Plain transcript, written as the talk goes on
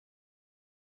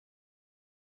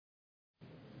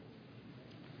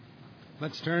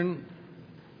Let's turn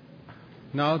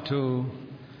now to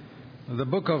the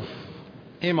book of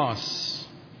Amos.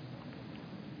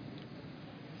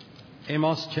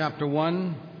 Amos chapter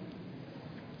 1,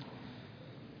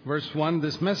 verse 1.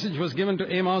 This message was given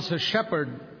to Amos, a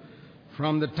shepherd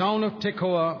from the town of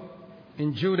Tekoa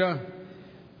in Judah.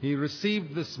 He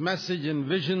received this message in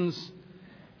visions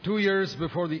 2 years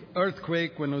before the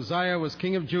earthquake, when Uzziah was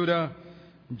king of Judah,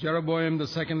 Jeroboam the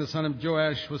second, the son of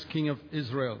Joash, was king of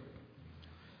Israel.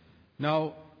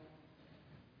 Now,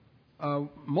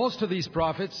 most of these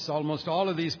prophets, almost all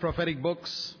of these prophetic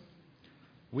books,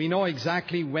 we know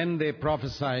exactly when they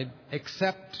prophesied,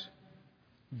 except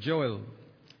Joel.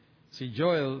 See,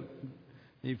 Joel,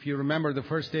 if you remember the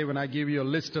first day when I gave you a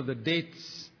list of the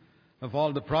dates of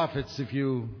all the prophets, if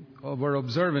you were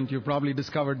observant, you probably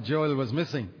discovered Joel was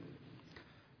missing.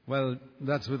 Well,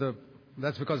 that's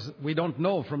because we don't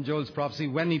know from Joel's prophecy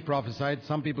when he prophesied.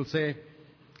 Some people say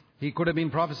he could have been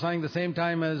prophesying the same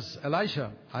time as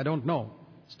Elisha. I don't know.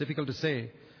 It's difficult to say.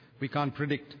 We can't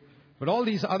predict. But all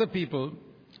these other people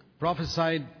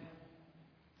prophesied,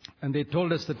 and they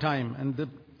told us the time. And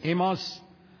Amos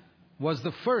was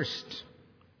the first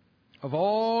of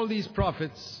all these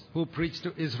prophets who preached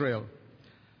to Israel.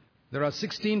 There are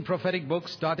 16 prophetic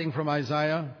books, starting from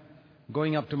Isaiah,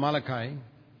 going up to Malachi.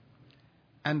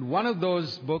 And one of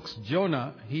those books,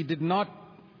 Jonah, he did not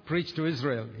preach to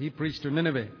Israel. He preached to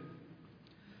Nineveh.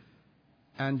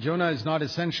 And Jonah is not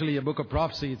essentially a book of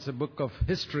prophecy. It's a book of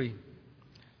history.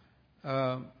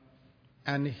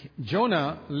 And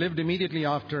Jonah lived immediately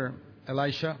after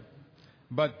Elisha.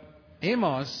 But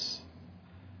Amos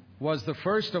was the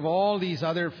first of all these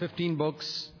other 15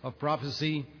 books of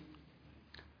prophecy.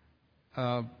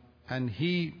 And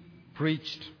he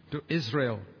preached to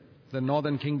Israel, the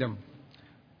northern kingdom.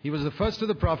 He was the first of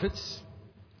the prophets.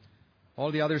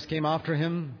 All the others came after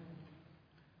him.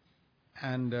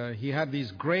 And he had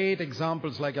these great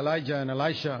examples like Elijah and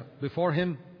Elisha before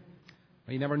him.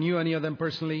 He never knew any of them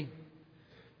personally.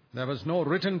 There was no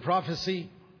written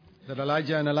prophecy that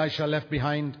Elijah and Elisha left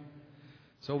behind.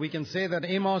 So we can say that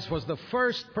Amos was the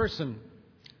first person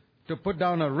to put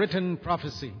down a written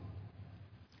prophecy.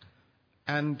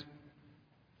 And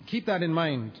keep that in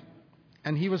mind.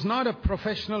 And he was not a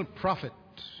professional prophet.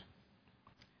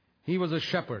 He was a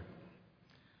shepherd.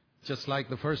 Just like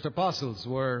the first apostles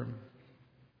were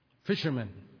fishermen,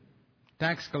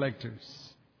 tax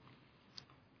collectors.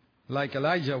 Like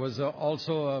Elijah was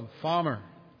also a farmer,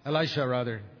 Elisha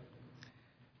rather.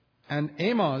 And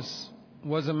Amos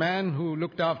was a man who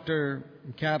looked after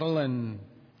cattle and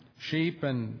sheep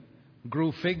and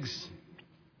grew figs.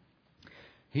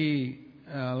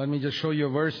 Let me just show you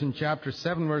a verse in chapter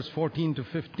 7, verse 14 to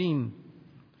 15.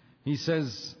 He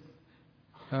says,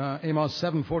 Amos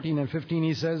 7, 14 and 15,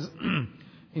 he says,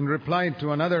 in reply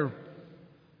to another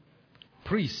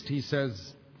priest, he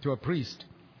says to a priest,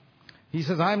 he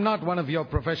says, I'm not one of your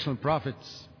professional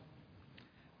prophets.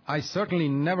 I certainly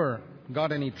never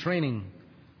got any training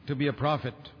to be a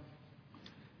prophet.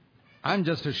 I'm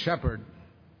just a shepherd,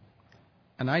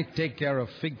 and I take care of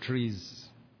fig trees.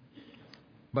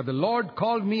 But the Lord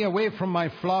called me away from my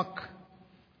flock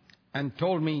and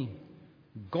told me,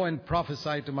 go and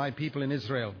prophesy to my people in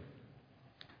Israel.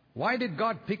 Why did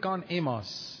God pick on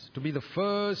Amos to be the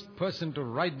first person to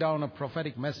write down a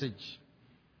prophetic message?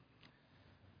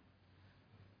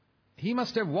 He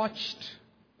must have watched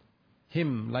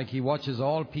him like he watches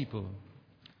all people,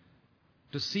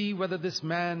 to see whether this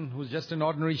man who's just an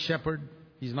ordinary shepherd,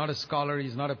 he's not a scholar,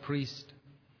 he's not a priest,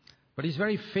 but he's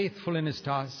very faithful in his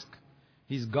task.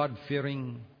 He's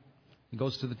God-fearing. He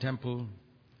goes to the temple.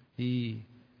 He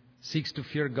seeks to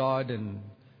fear God and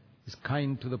is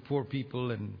kind to the poor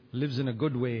people and lives in a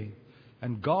good way.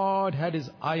 And God had his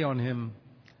eye on him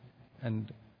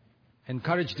and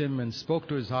encouraged him and spoke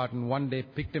to his heart, and one day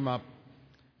picked him up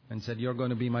and said, you're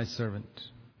going to be my servant.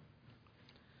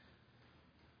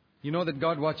 You know that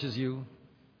God watches you.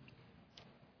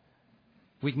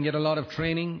 We can get a lot of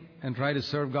training and try to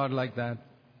serve God like that.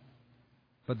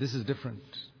 But this is different.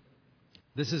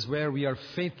 This is where we are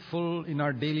faithful in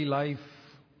our daily life,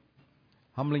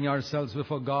 humbling ourselves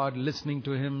before God, listening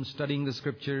to him, studying the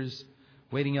scriptures,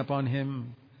 waiting upon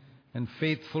him, and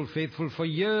faithful for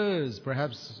years.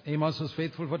 Perhaps Amos was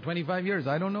faithful for 25 years.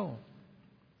 I don't know.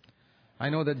 I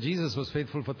know that Jesus was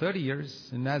faithful for 30 years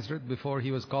in Nazareth before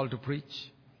he was called to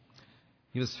preach.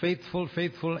 He was faithful,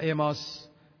 Amos.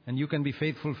 And you can be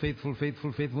faithful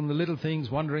in the little things,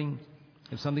 wondering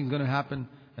if something's going to happen.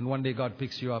 And one day God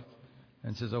picks you up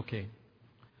and says, okay,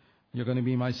 you're going to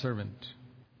be my servant.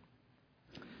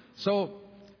 So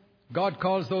God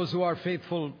calls those who are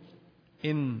faithful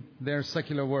in their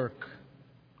secular work.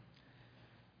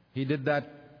 He did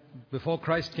that before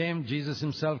Christ came. Jesus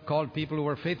himself called people who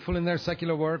were faithful in their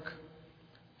secular work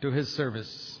to his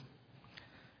service.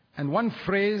 And one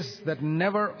phrase that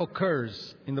never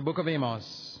occurs in the book of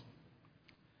Amos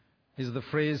is the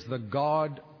phrase, the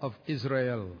God of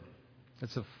Israel.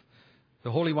 That's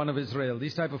the Holy One of Israel.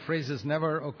 These type of phrases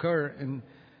never occur in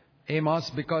Amos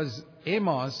because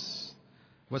Amos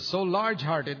was so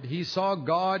large-hearted. He saw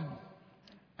God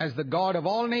as the God of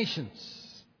all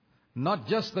nations, not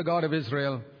just the God of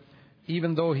Israel,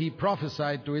 even though he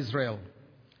prophesied to Israel.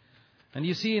 And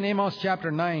you see in Amos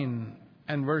chapter 9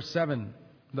 and verse 7,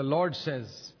 the Lord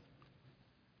says,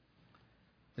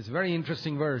 it's a very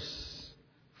interesting verse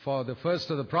for the first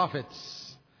of the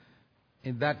prophets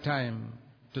in that time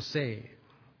to say.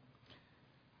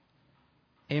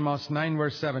 Amos 9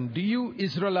 verse 7, do you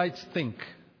Israelites think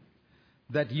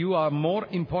that you are more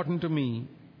important to me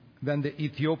than the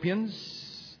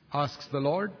Ethiopians? Asks the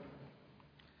Lord.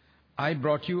 I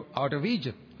brought you out of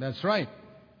Egypt. That's right.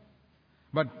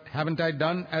 But haven't I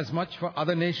done as much for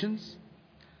other nations?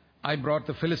 I brought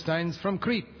the Philistines from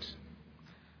Crete.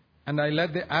 And I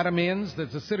led the Arameans,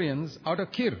 that's the Syrians, out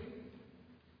of Kir.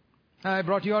 I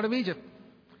brought you out of Egypt.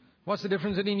 What's the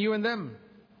difference between you and them?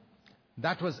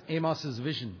 That was Amos's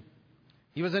vision.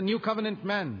 He was a new covenant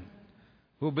man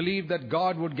who believed that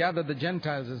God would gather the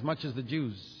Gentiles as much as the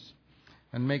Jews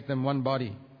and make them one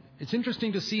body. It's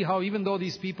interesting to see how even though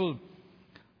these people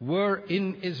were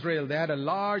in Israel, they had a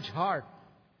large heart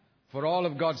for all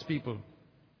of God's people.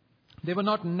 They were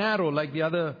not narrow like the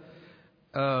other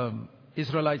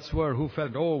Israelites were, who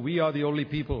felt, oh, we are the only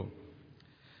people.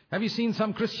 Have you seen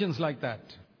some Christians like that?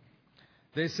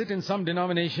 They sit in some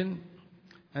denomination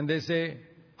and they say,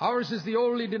 ours is the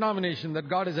only denomination that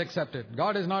God has accepted.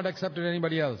 God has not accepted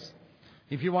anybody else.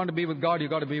 If you want to be with God, you've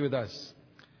got to be with us.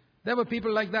 There were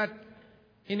people like that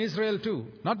in Israel too,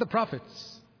 not the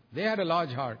prophets. They had a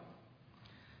large heart.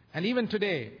 And even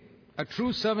today, a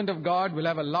true servant of God will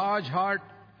have a large heart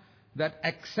that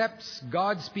accepts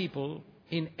God's people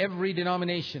in every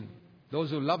denomination, those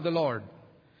who love the Lord.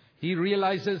 He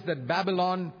realizes that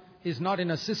Babylon is not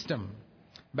in a system.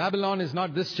 Babylon is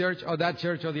not this church or that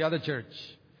church or the other church.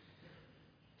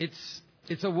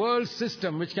 It's a world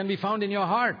system which can be found in your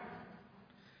heart.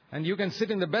 And you can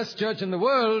sit in the best church in the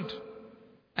world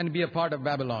and be a part of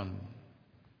Babylon.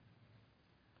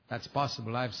 That's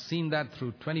possible. I've seen that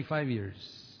through 25 years.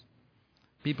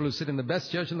 People who sit in the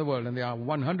best church in the world and they are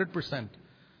 100%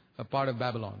 a part of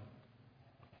Babylon.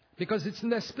 Because it's in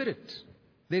their spirit.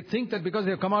 They think that because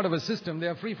they have come out of a system, they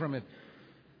are free from it.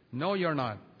 No, you're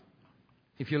not.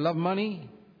 If you love money,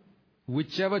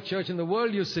 whichever church in the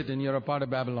world you sit in, you're a part of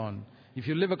Babylon. If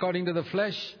you live according to the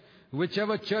flesh,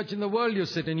 whichever church in the world you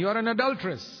sit in, you're an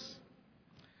adulteress.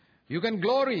 You can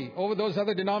glory over those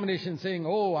other denominations saying,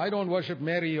 oh, I don't worship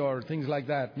Mary or things like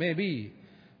that. Maybe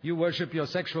you worship your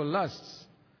sexual lusts.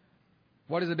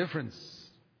 What is the difference?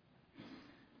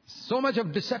 So much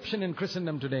of deception in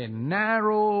Christendom today.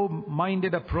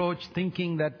 Narrow-minded approach,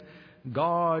 thinking that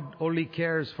God only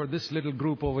cares for this little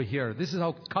group over here. This is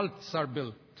how cults are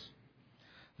built.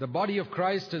 The body of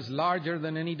Christ is larger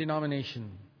than any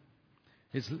denomination.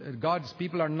 God's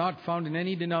people are not found in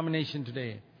any denomination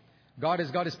today. God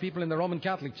has got his people in the Roman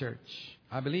Catholic Church.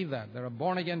 I believe that. There are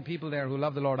born-again people there who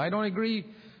love the Lord. I don't agree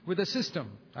with the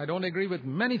system. I don't agree with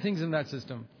many things in that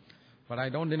system. But I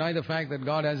don't deny the fact that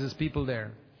God has his people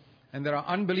there. And there are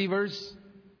unbelievers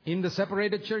in the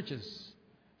separated churches.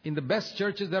 In the best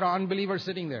churches, there are unbelievers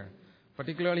sitting there.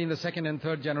 Particularly in the second and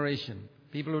third generation.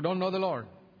 People who don't know the Lord.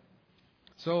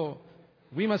 So,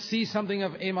 we must see something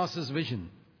of Amos's vision.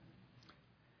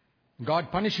 God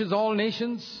punishes all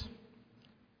nations.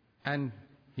 And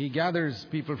he gathers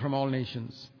people from all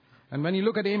nations. And when you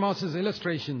look at Amos's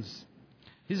illustrations,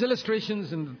 his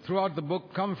illustrations throughout the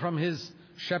book come from his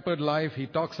shepherd life. He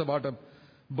talks about a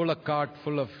bullock cart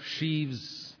full of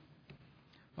sheaves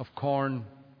of corn.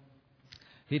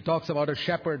 He talks about a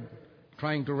shepherd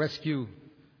trying to rescue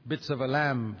bits of a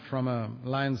lamb from a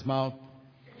lion's mouth.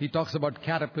 He talks about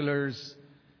caterpillars,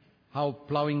 how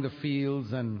plowing the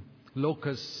fields, and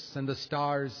locusts and the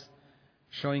stars,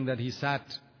 showing that he sat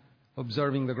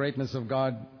observing the greatness of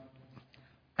God.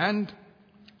 And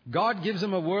God gives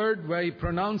him a word where he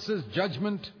pronounces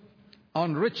judgment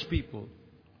on rich people.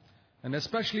 And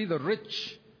especially the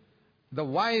rich, the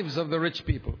wives of the rich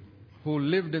people who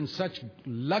lived in such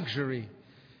luxury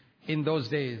in those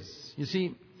days. You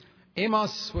see,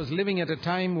 Amos was living at a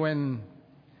time when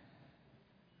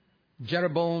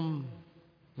Jeroboam,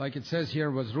 like it says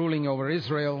here, was ruling over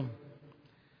Israel.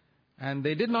 And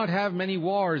they did not have many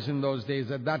wars in those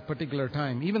days at that particular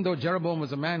time, even though Jeroboam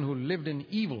was a man who lived in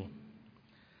evil.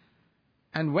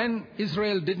 And when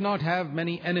Israel did not have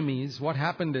many enemies, what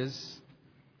happened is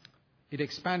it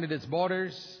expanded its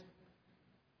borders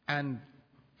and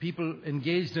people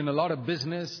engaged in a lot of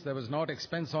business. There was not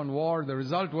expense on war. The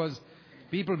result was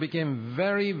people became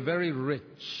very, very rich.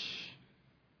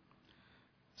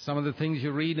 Some of the things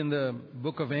you read in the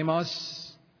book of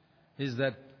Amos is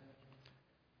that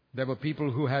there were people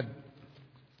who had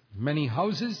many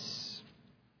houses,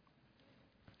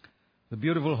 the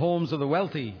beautiful homes of the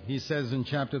wealthy, he says in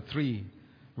chapter 3,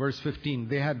 verse 15.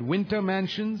 They had winter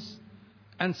mansions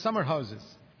and summer houses.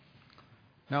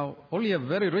 Now, only a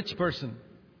very rich person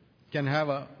can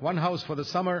have one house for the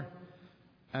summer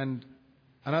and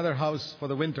another house for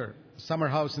the winter. Summer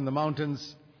house in the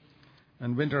mountains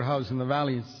and winter house in the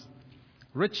valleys.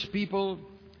 Rich people,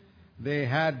 they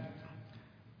had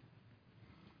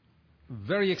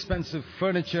very expensive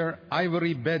furniture,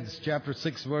 ivory beds, chapter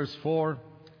 6, verse 4.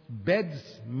 Beds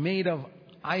made of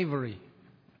ivory.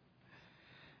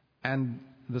 And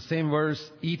the same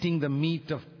verse, eating the meat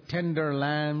of tender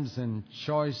lambs and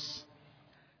choice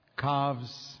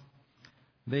calves.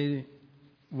 They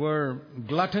were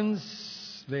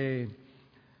gluttons. They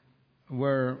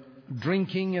were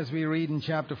drinking, as we read in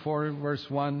chapter 4, verse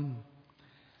 1.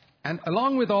 And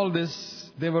along with all this,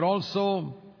 they were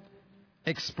also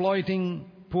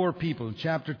exploiting poor people.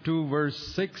 Chapter 2, verse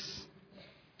 6.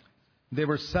 They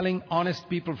were selling honest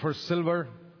people for silver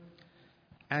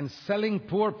and selling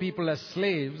poor people as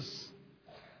slaves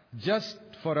just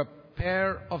for a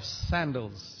pair of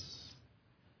sandals.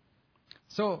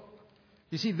 So,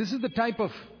 you see, this is the type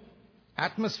of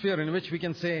atmosphere in which we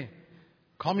can say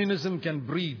communism can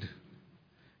breed.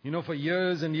 You know, for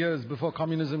years and years before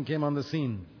communism came on the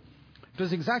scene, it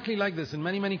was exactly like this in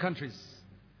many, many countries.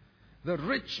 The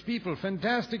rich people,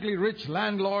 fantastically rich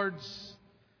landlords,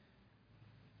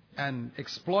 and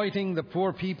exploiting the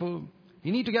poor people.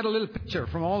 You need to get a little picture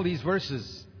from all these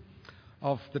verses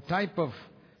of the type of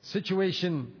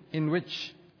situation in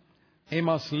which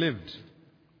Amos lived.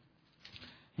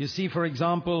 You see, for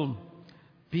example,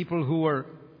 people who were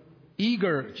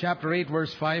eager, chapter 8,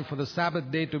 verse 5, for the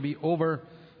Sabbath day to be over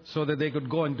so that they could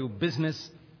go and do business.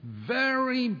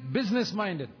 Very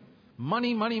business-minded.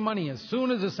 Money, money, money. As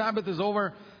soon as the Sabbath is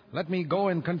over, let me go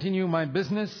and continue my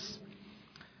business.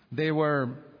 They were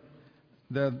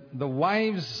the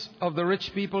wives of the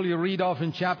rich people you read of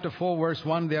in chapter 4, verse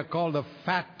 1. They are called the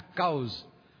fat cows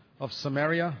of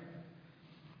Samaria.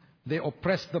 They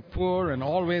oppressed the poor and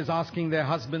always asking their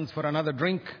husbands for another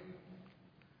drink.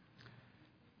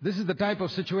 This is the type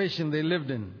of situation they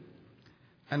lived in.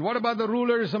 And what about the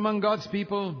rulers among God's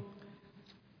people?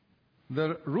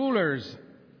 The rulers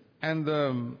and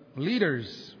the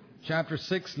leaders, chapter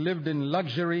 6, lived in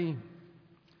luxury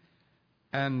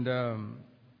and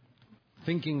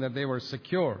thinking that they were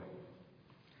secure.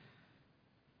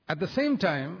 At the same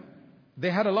time,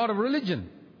 they had a lot of religion.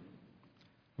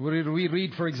 We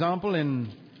read, for example,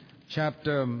 in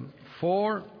chapter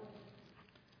 4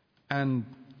 and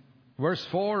verse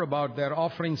 4 about their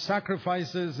offering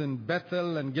sacrifices in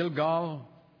Bethel and Gilgal.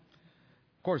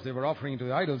 Of course, they were offering to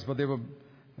the idols, but they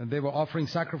were offering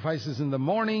sacrifices in the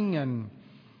morning, and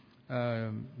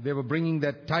they were bringing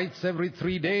their tithes every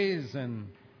 3 days and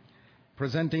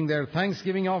presenting their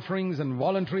thanksgiving offerings and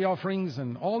voluntary offerings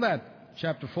and all that.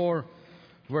 Chapter 4,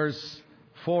 verse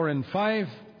 4 and 5,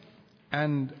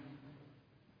 and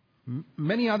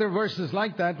many other verses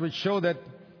like that which show that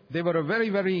they were a very,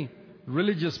 very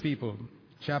religious people.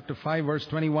 Chapter 5, verse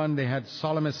 21, they had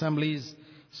solemn assemblies,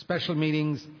 special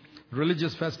meetings,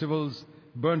 religious festivals,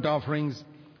 burnt offerings.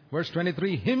 Verse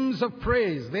 23, hymns of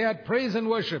praise. They had praise and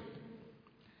worship.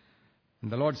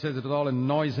 And the Lord says, it is all a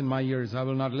noise in my ears. I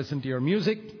will not listen to your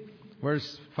music.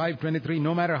 Verse 5:23,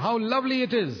 no matter how lovely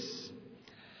it is,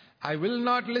 I will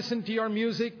not listen to your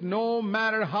music, no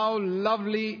matter how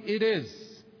lovely it is.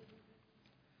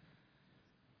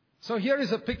 So here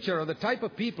is a picture of the type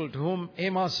of people to whom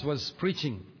Amos was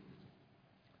preaching.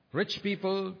 Rich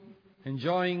people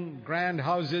enjoying grand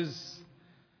houses,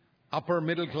 upper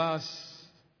middle class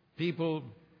people,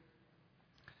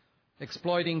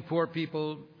 exploiting poor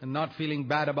people and not feeling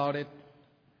bad about it.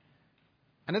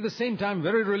 And at the same time,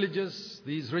 very religious.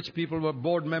 These rich people were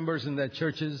board members in their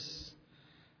churches,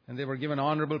 and they were given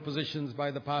honorable positions by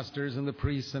the pastors and the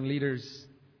priests and leaders.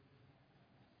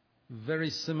 Very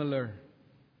similar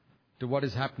to what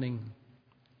is happening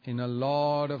in a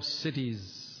lot of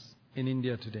cities in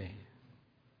India today.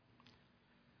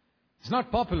 It's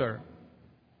not popular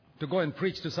to go and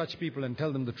preach to such people and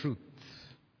tell them the truth.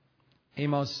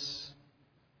 Amos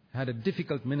had a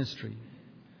difficult ministry.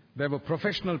 There were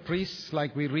professional priests,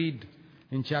 like we read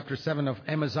in chapter 7 of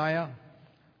Amaziah,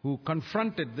 who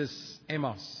confronted this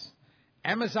Amos.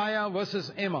 Amaziah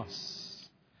versus Amos.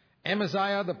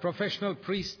 Amaziah, the professional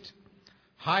priest,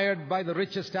 hired by the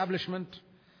rich establishment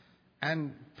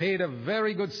and paid a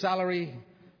very good salary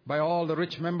by all the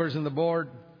rich members in the board.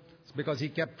 It's because he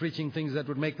kept preaching things that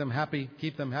would make them happy,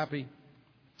 keep them happy.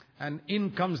 And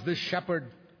in comes this shepherd,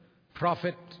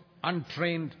 prophet,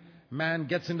 untrained man,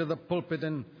 gets into the pulpit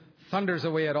and thunders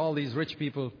away at all these rich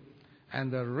people.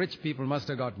 And the rich people must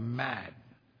have got mad.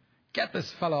 Get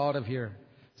this fellow out of here.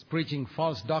 He's preaching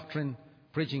false doctrine,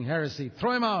 preaching heresy.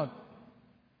 Throw him out.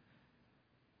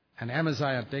 And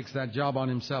Amaziah takes that job on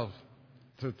himself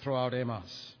to throw out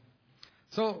Amos.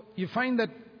 So you find that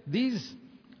these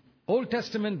Old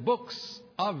Testament books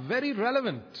are very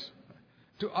relevant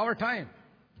to our time.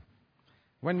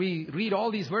 When we read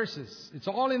all these verses, it's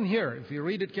all in here. If you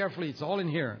read it carefully, it's all in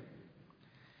here.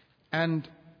 And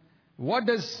what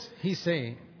does he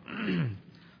say?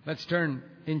 Let's turn.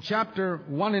 In chapter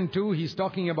 1 and 2, he's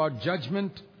talking about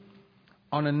judgment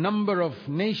on a number of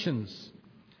nations.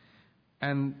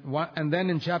 And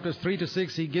then in chapters 3 to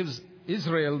 6, he gives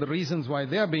Israel the reasons why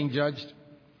they are being judged.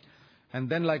 And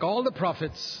then, like all the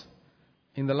prophets,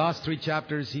 in the last 3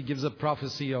 chapters, he gives a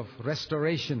prophecy of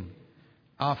restoration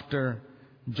after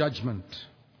judgment.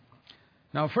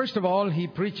 Now, first of all, he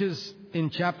preaches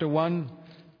in chapter 1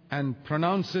 and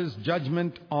pronounces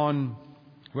judgment on,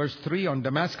 verse 3, on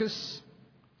Damascus,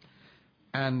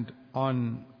 and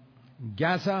on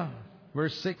Gaza,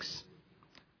 verse 6,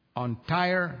 on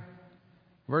Tyre,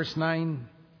 verse 9,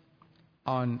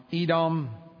 on Edom,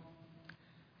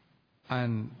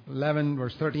 and 11,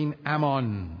 verse 13,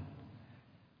 Ammon,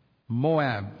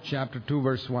 Moab, chapter 2,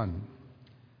 verse 1.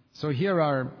 So here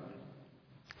are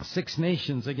 6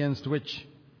 nations against which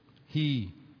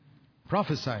he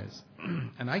prophesies.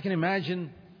 And I can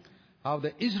imagine how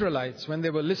the Israelites, when they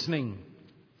were listening,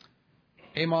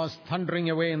 Amos thundering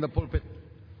away in the pulpit,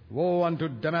 woe unto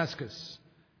Damascus.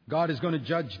 God is going to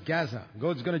judge Gaza.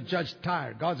 God's going to judge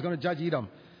Tyre. God's going to judge Edom.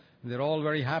 They're all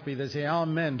very happy. They say,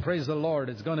 Amen, praise the Lord.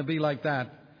 It's going to be like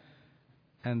that.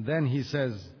 And then he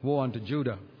says, woe unto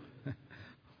Judah.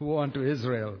 Woe unto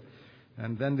Israel.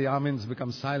 And then the amens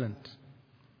become silent,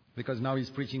 because now he's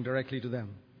preaching directly to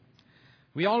them.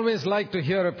 We always like to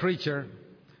hear a preacher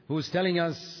who's telling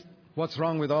us what's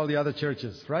wrong with all the other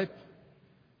churches, right?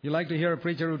 You like to hear a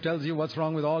preacher who tells you what's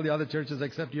wrong with all the other churches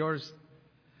except yours?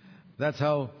 That's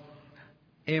how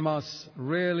Amos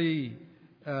really,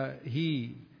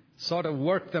 he sort of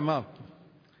worked them up.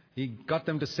 He got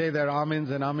them to say their amens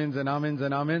and amens and amens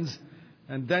and amens,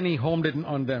 and then he homed it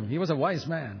on them. He was a wise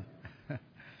man.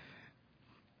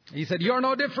 He said, you're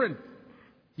no different.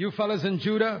 You fellas in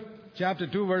Judah, chapter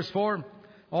 2, verse 4.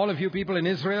 All of you people in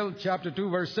Israel, chapter 2,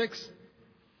 verse 6.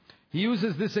 He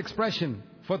uses this expression,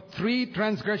 for 3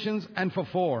 transgressions and for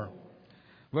 4.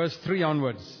 Verse 3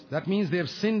 onwards. That means they have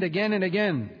sinned again and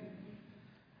again.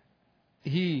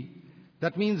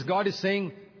 That means God is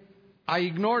saying, I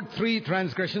ignored 3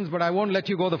 transgressions, but I won't let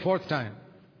you go the 4th time.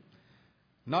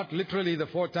 Not literally the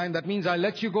 4th time. That means I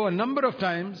let you go a number of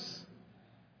times,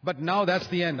 but now that's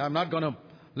the end. I'm not going to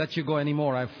let you go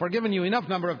anymore. I've forgiven you enough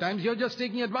number of times. You're just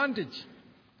taking advantage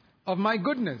of my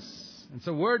goodness. It's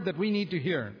a word that we need to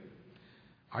hear.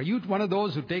 Are you one of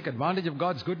those who take advantage of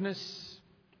God's goodness?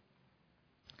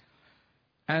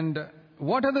 And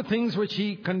what are the things which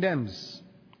he condemns?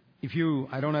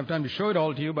 I don't have time to show it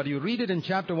all to you, but you read it in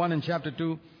chapter 1 and chapter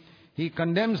 2. He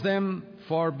condemns them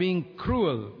for being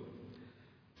cruel,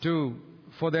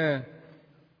 for the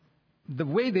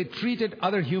way they treated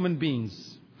other human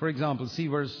beings. For example, see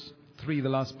verse 3, the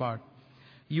last part.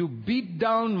 You beat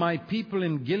down my people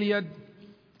in Gilead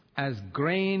as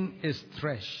grain is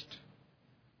threshed.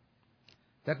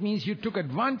 That means you took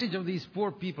advantage of these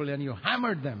poor people and you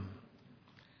hammered them.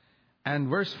 And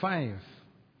verse 5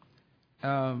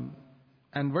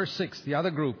 and verse 6, the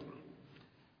other group.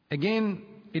 Again,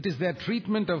 it is their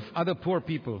treatment of other poor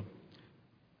people.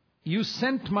 You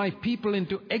sent my people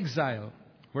into exile,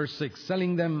 verse 6,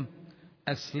 selling them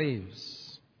as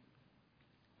slaves.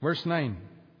 Verse 9,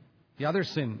 the other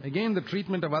sin. Again, the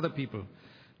treatment of other people.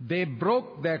 They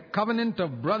broke their covenant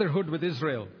of brotherhood with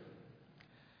Israel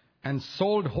and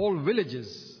sold whole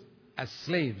villages as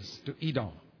slaves to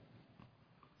Edom.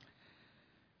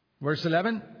 Verse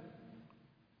 11,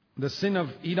 the sin of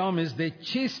Edom is they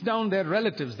chased down their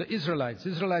relatives, the Israelites.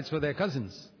 Israelites were their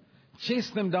cousins.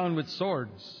 Chased them down with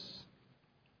swords.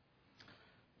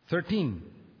 13,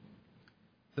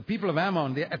 the people of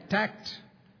Ammon, they attacked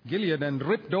Gilead and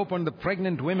ripped open the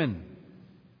pregnant women.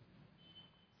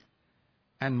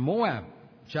 And Moab,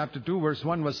 chapter 2, verse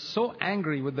 1, was so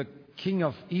angry with the king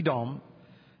of Edom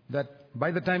that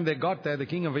by the time they got there, the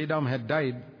king of Edom had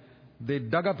died. They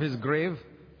dug up his grave,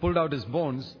 pulled out his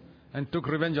bones, and took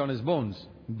revenge on his bones,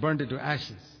 burned it to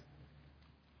ashes.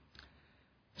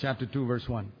 Chapter 2, verse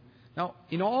 1. Now,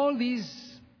 in all these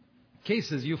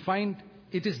cases, you find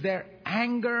it is their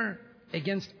anger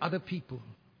against other people.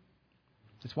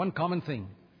 It's one common thing.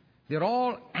 They're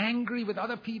all angry with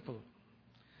other people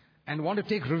and want to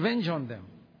take revenge on them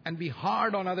and be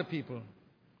hard on other people.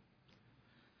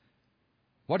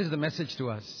 What is the message to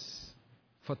us?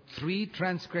 For 3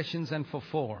 transgressions and for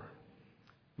 4.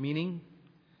 Meaning,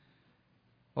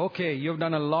 okay, you've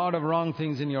done a lot of wrong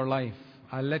things in your life.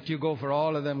 I'll let you go for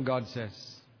all of them, God says.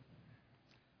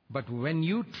 But when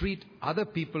you treat other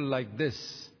people like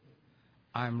this,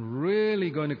 I'm really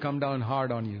going to come down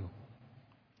hard on you.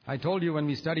 I told you when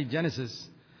we studied Genesis,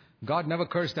 God never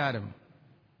cursed Adam.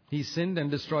 He sinned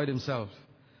and destroyed himself.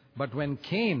 But when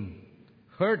Cain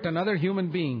hurt another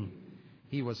human being,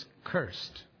 he was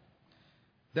cursed.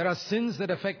 There are sins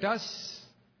that affect us,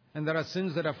 and there are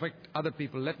sins that affect other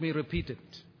people. Let me repeat it.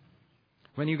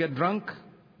 When you get drunk,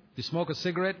 you smoke a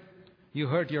cigarette, you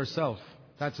hurt yourself.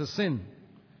 That's a sin.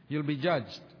 You'll be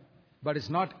judged. But it's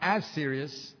not as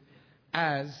serious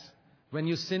as when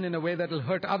you sin in a way that will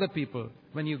hurt other people.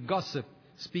 When you gossip,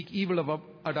 speak evil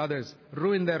at others,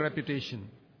 ruin their reputation.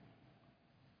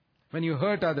 When you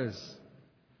hurt others,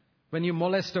 when you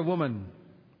molest a woman,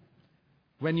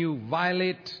 when you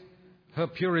violate her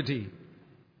purity.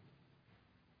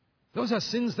 Those are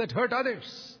sins that hurt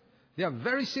others. They are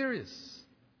very serious.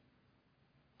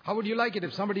 How would you like it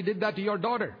if somebody did that to your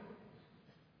daughter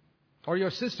or your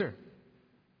sister?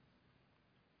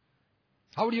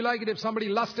 How would you like it if somebody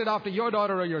lusted after your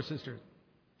daughter or your sister?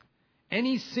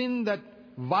 Any sin that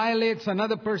violates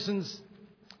another person's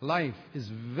life is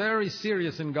very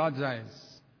serious in God's eyes.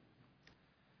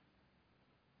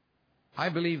 I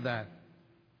believe that.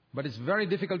 But it's very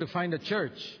difficult to find a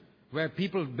church where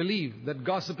people believe that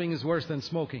gossiping is worse than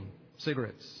smoking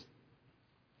cigarettes.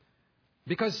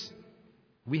 Because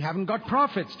we haven't got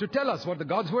prophets to tell us what the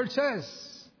God's Word says.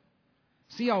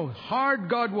 See how hard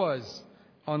God was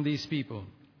on these people.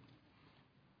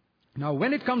 Now,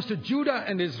 when it comes to Judah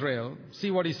and Israel,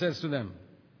 see what He says to them.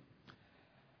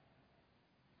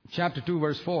 Chapter 2,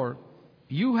 verse 4.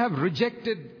 You have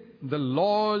rejected the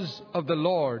laws of the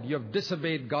Lord. You have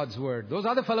disobeyed God's word. Those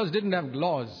other fellows didn't have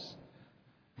laws.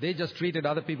 They just treated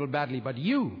other people badly. But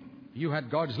you had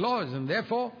God's laws. And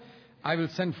therefore, I will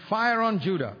send fire on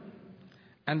Judah.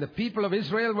 And the people of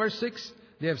Israel, verse 6,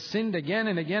 they have sinned again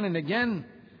and again and again.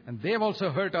 And they have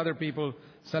also hurt other people,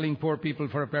 selling poor people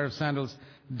for a pair of sandals.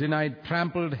 Denied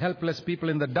trampled, helpless people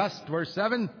in the dust, verse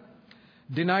 7.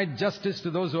 Denied justice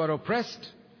to those who are oppressed.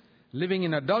 Living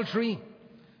in adultery.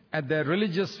 At their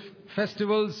religious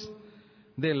festivals,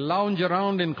 they lounge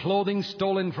around in clothing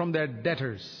stolen from their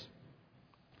debtors.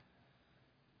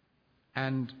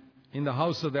 And in the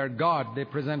house of their God, they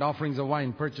present offerings of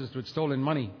wine purchased with stolen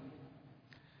money.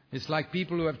 It's like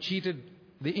people who have cheated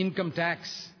the income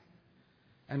tax,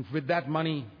 and with that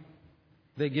money,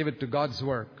 they give it to God's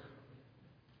work.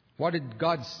 What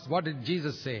did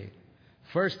Jesus say?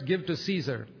 First give to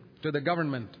Caesar, to the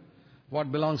government,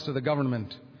 what belongs to the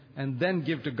government. And then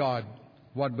give to God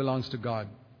what belongs to God.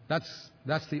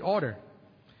 That's the order.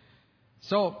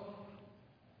 So,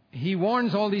 He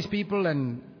warns all these people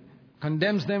and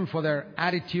condemns them for their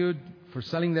attitude, for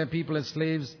selling their people as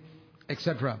slaves,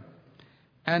 etc.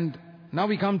 And now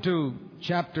we come to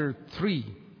chapter 3.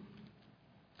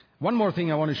 One more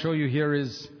thing I want to show you here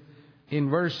is in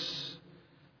verse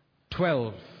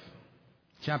 12.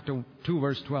 Chapter 2,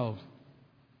 verse 12.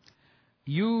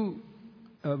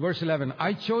 Verse 11,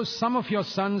 I chose some of your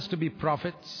sons to be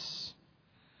prophets,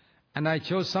 and I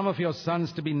chose some of your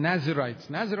sons to be Nazirites.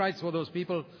 Nazirites were those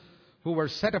people who were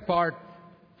set apart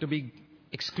to be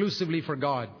exclusively for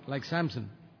God, like Samson.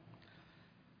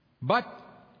 But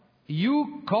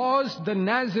you caused the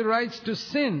Nazirites to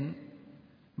sin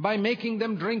by making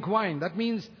them drink wine. That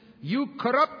means you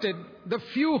corrupted the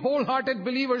few wholehearted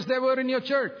believers there were in your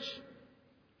church.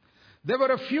 There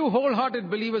were a few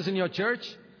wholehearted believers in your church,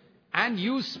 and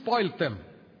you spoilt them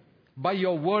by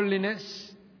your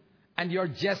worldliness and your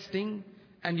jesting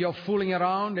and your fooling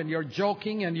around and your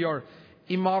joking and your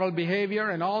immoral behavior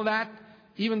and all that.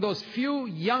 Even those few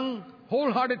young,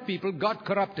 wholehearted people got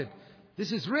corrupted.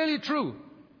 This is really true.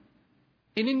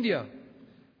 In India,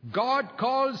 God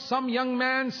calls some young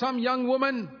man, some young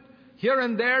woman here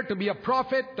and there to be a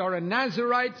prophet or a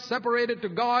Nazirite separated to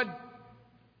God.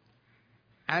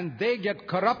 And they get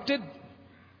corrupted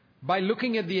by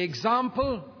looking at the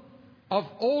example of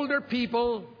older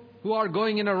people who are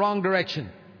going in a wrong direction.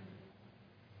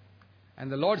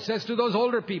 And the Lord says to those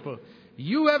older people,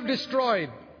 you have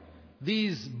destroyed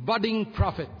these budding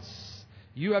prophets.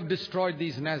 You have destroyed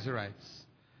these Nazirites.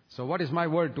 So what is my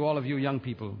word to all of you young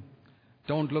people?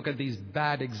 Don't look at these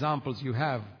bad examples you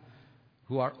have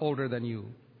who are older than you.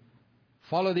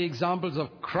 Follow the examples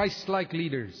of Christ-like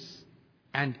leaders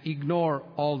and ignore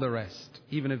all the rest,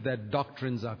 even if their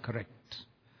doctrines are correct.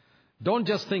 Don't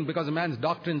just think because a man's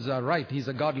doctrines are right, he's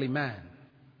a godly man.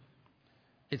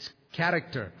 It's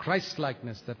character,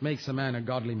 Christ-likeness that makes a man a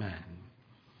godly man.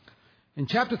 In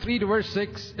chapter 3 to verse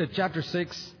 6, chapter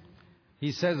 6,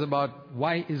 he says about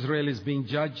why Israel is being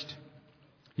judged.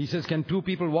 He says, can two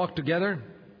people walk together?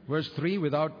 Verse 3,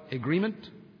 without agreement?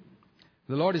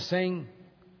 The Lord is saying,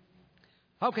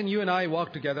 how can you and I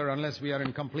walk together unless we are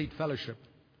in complete fellowship?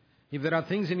 If there are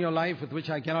things in your life with which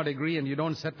I cannot agree and you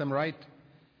don't set them right,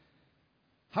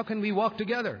 how can we walk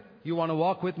together? You want to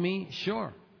walk with me?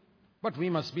 Sure. But we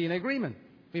must be in agreement.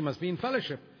 We must be in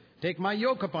fellowship. Take my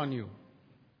yoke upon you.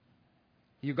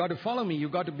 You got to follow me. You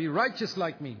got to be righteous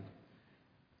like me.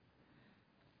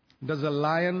 Does a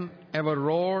lion ever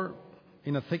roar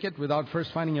in a thicket without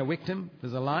first finding a victim?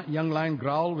 Does a young lion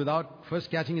growl without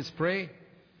first catching its prey?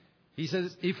 He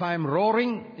says, if I am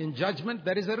roaring in judgment,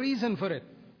 there is a reason for it.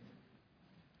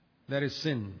 There is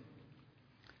sin.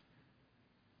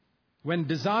 When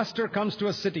disaster comes to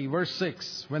a city, verse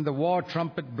 6, when the war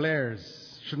trumpet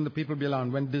blares, shouldn't the people be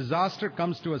alarmed? When disaster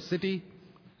comes to a city,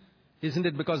 isn't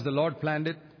it because the Lord planned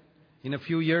it? In a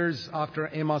few years after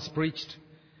Amos preached,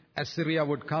 Assyria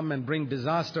would come and bring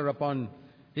disaster upon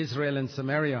Israel and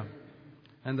Samaria.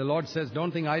 And the Lord says,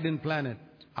 don't think I didn't plan it.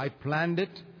 I planned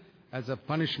it as a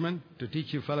punishment to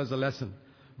teach you fellows a lesson.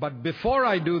 But before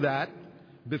I do that,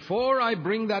 before I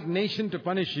bring that nation to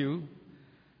punish you,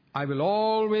 I will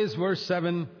always, verse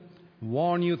 7,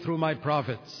 warn you through my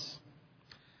prophets.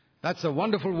 That's a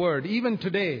wonderful word. Even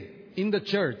today, in the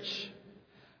church,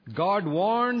 God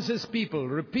warns His people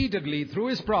repeatedly through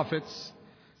His prophets,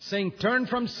 saying, turn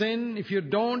from sin. If you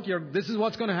don't, this is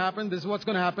what's going to happen. This is what's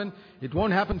going to happen. It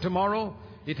won't happen tomorrow.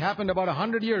 It happened about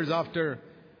 100 years after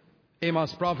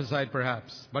Amos prophesied,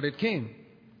 perhaps. But it came.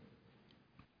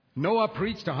 Noah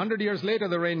preached. 100 years later,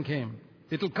 the rain came.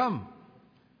 It'll come.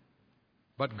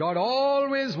 But God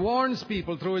always warns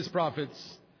people through His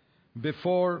prophets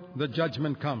before the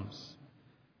judgment comes.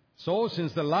 So,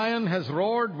 since the lion has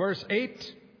roared, verse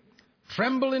 8,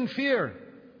 tremble in fear.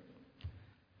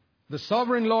 The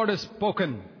sovereign Lord has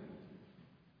spoken.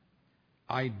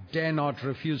 I dare not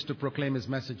refuse to proclaim His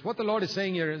message. What the Lord is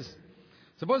saying here is,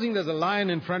 supposing there's a lion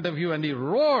in front of you and he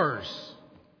roars,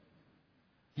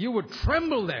 you would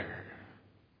tremble there.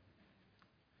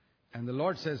 And the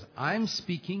Lord says, I'm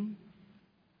speaking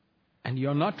and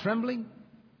you're not trembling?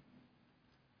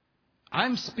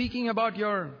 I'm speaking about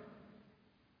your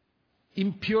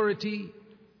impurity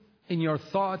in your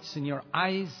thoughts, in your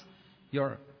eyes,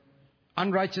 your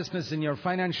unrighteousness in your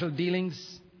financial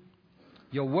dealings,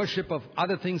 your worship of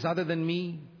other things other than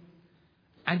me,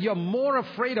 and you're more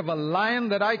afraid of a lion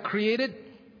that I created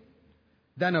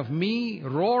than of me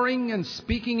roaring and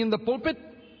speaking in the pulpit?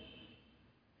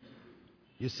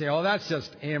 You say, oh, that's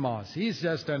just Amos. He's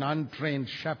just an untrained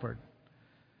shepherd.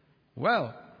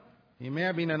 Well, he may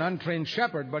have been an untrained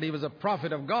shepherd, but he was a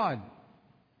prophet of God.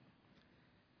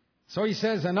 So he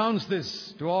says, announce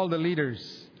this to all the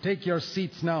leaders. Take your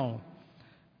seats now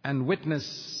and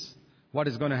witness what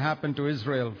is going to happen to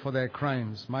Israel for their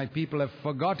crimes. My people have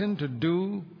forgotten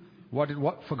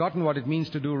what it means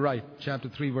to do right. Chapter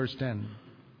 3, verse 10.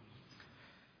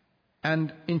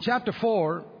 And in chapter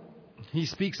 4, he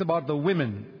speaks about the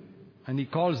women, and he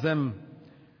calls them,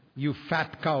 you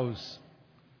fat cows.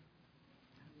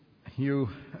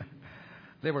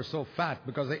 They were so fat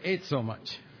because they ate so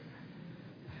much.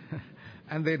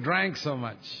 And they drank so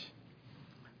much.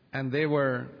 And they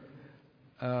were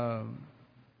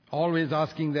always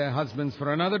asking their husbands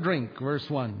for another drink, verse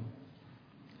 1.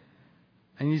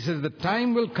 And he says, the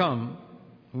time will come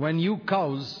when you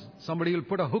cows, somebody will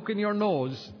put a hook in your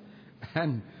nose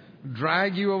and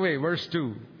drag you away, verse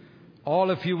 2.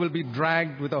 All of you will be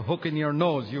dragged with a hook in your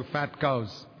nose, you fat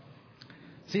cows.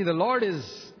 See, the Lord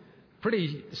is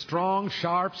pretty strong,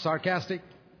 sharp, sarcastic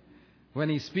when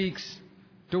He speaks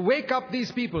to wake up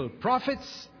these people.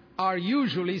 Prophets are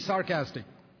usually sarcastic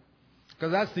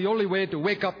because that's the only way to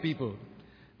wake up people.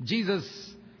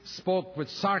 Jesus spoke with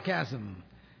sarcasm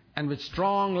and with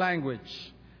strong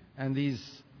language, and these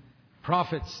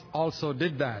prophets also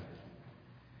did that.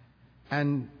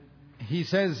 And He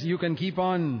says, you can keep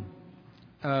on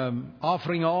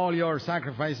offering all your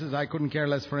sacrifices. I couldn't care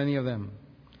less for any of them.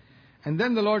 And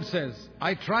then the Lord says,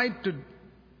 I tried to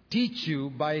teach you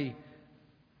by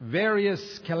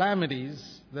various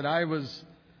calamities that I was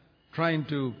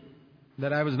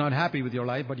not happy with your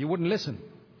life, but you wouldn't listen.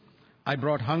 I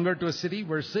brought hunger to a city,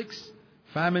 verse 6,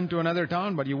 famine to another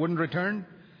town, but you wouldn't return.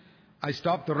 I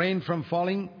stopped the rain from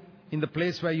falling in the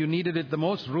place where you needed it the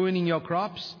most, ruining your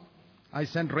crops. I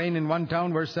sent rain in one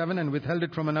town, verse 7, and withheld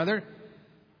it from another.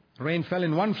 Rain fell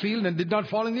in one field and did not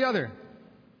fall in the other.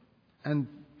 And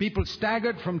people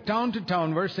staggered from town to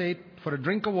town, verse 8, for a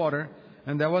drink of water,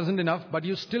 and there wasn't enough, but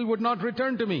you still would not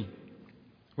return to me.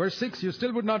 Verse 6, you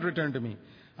still would not return to me.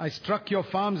 I struck your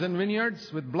farms and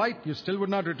vineyards with blight, you still would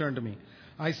not return to me.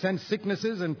 I sent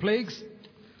sicknesses and plagues,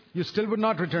 you still would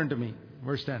not return to me.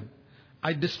 Verse 10.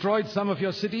 I destroyed some of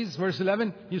your cities, verse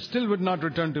 11, you still would not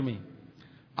return to me.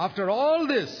 After all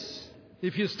this,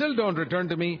 if you still don't return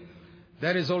to me,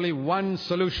 there is only one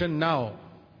solution now.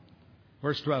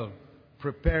 Verse 12,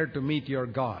 prepare to meet your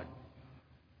God.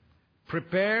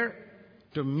 Prepare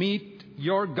to meet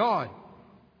your God.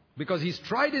 Because He's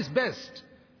tried His best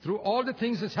through all the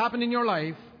things that's happened in your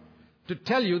life to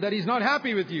tell you that He's not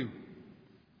happy with you.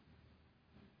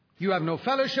 You have no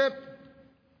fellowship.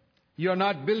 You're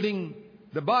not building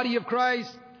the body of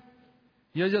Christ.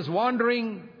 You're just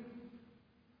wandering.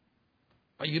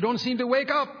 But you don't seem to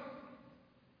wake up.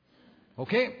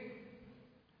 Okay?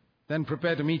 Then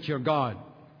prepare to meet your God.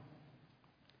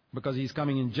 Because He's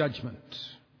coming in judgment.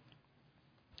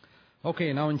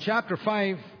 Okay, now in chapter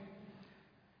 5,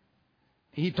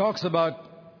 he talks about,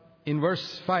 in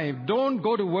verse 5, don't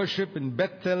go to worship in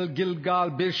Bethel,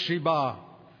 Gilgal, Beersheba,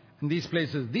 in these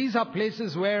places. These are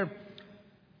places where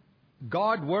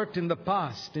God worked in the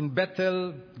past. In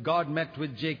Bethel, God met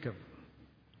with Jacob.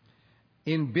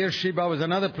 In Beersheba was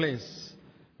another place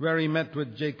where He met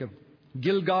with Jacob.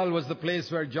 Gilgal was the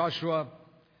place where Joshua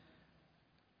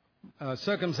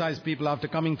circumcised people after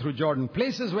coming through Jordan.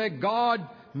 Places where God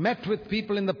met with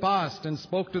people in the past and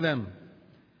spoke to them.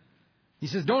 He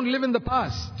says, don't live in the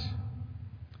past.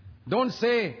 Don't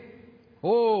say,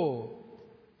 oh,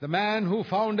 the man who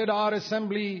founded our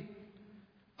assembly,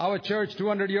 our church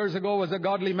 200 years ago was a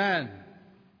godly man.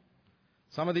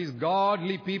 Some of these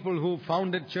godly people who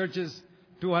founded churches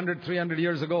 200, 300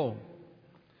 years ago,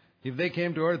 if they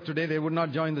came to earth today, they would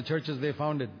not join the churches they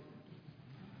founded.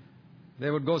 They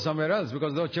would go somewhere else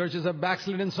because those churches have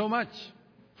backslidden so much.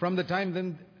 From the time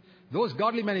then, those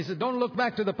godly men, he says, don't look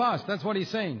back to the past. That's what he's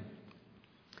saying.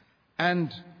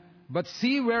 But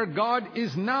see where God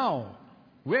is now.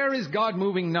 Where is God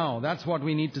moving now? That's what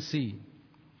we need to see.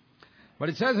 But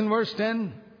it says in verse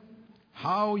 10,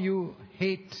 how you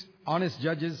hate honest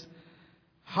judges,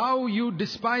 how you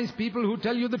despise people who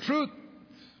tell you the truth.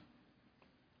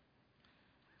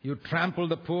 You trample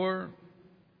the poor.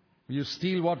 You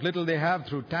steal what little they have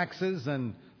through taxes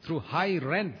and through high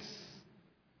rents.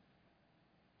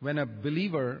 When a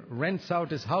believer rents out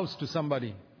his house to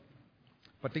somebody,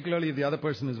 particularly if the other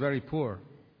person is very poor,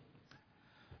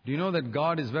 do you know that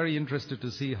God is very interested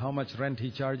to see how much rent He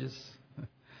charges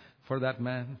for that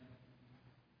man?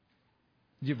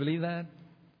 Do you believe that?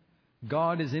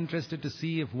 God is interested to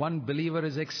see if one believer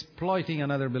is exploiting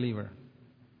another believer.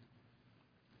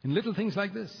 In little things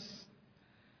like this.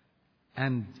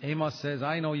 And Amos says,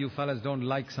 I know you fellas don't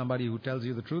like somebody who tells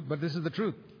you the truth, but this is the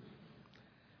truth.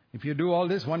 If you do all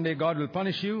this, one day God will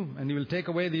punish you and He will take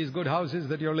away these good houses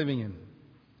that you're living in.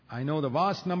 I know the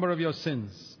vast number of your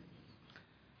sins.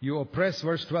 You oppress,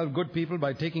 verse 12, good people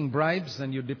by taking bribes,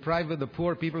 and you deprive the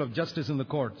poor people of justice in the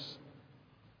courts.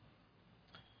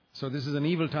 So this is an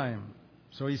evil time.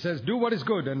 So he says, do what is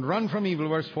good and run from evil,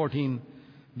 verse 14,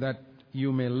 that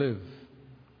you may live.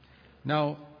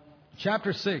 Now,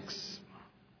 chapter 6,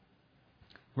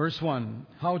 verse 1,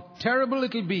 how terrible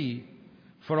it will be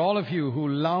for all of you who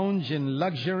lounge in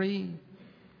luxury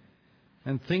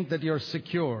and think that you're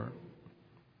secure.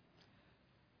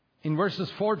 In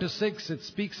verses 4 to 6, it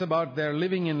speaks about their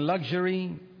living in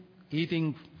luxury,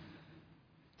 eating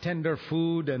tender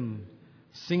food and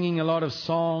singing a lot of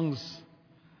songs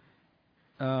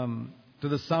to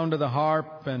the sound of the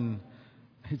harp. And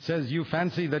it says, you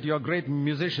fancy that you're great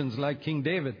musicians like King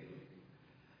David.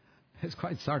 It's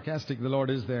quite sarcastic, the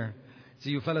Lord is there. See,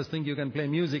 you fellas think you can play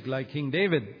music like King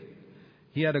David.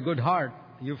 He had a good heart.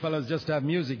 You fellas just have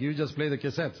music. You just play the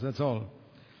cassettes, that's all.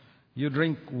 You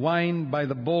drink wine by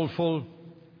the bowlful,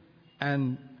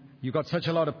 and you got such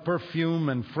a lot of perfume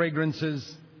and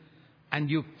fragrances, and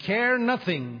you care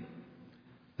nothing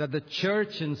that the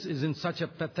church is in such a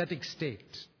pathetic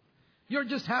state. You're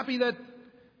just happy that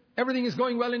everything is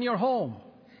going well in your home.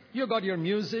 You got your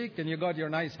music, and you got your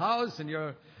nice house, and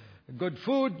your good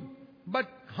food. But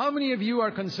how many of you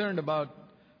are concerned about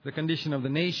the condition of the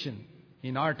nation?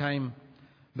 In our time,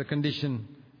 the condition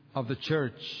of the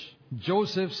church.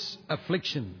 Joseph's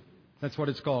affliction. That's what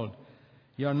it's called.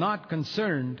 You're not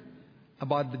concerned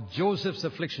about the Joseph's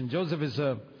affliction. Joseph is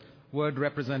a word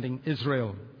representing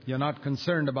Israel. You're not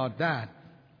concerned about that.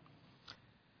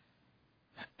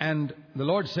 And the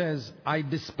Lord says, I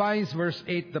despise, verse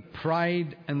 8, the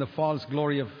pride and the false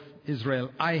glory of Israel.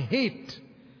 I hate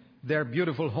their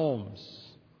beautiful homes.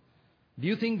 Do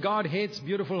you think God hates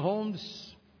beautiful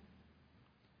homes?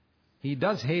 He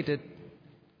does hate it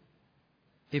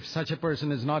if such a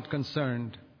person is not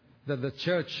concerned that the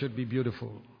church should be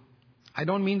beautiful. I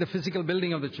don't mean the physical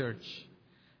building of the church.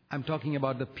 I'm talking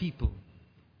about the people.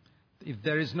 If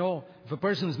a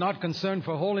person is not concerned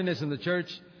for holiness in the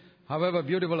church, however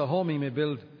beautiful a home he may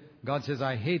build, God says,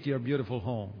 I hate your beautiful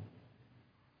home.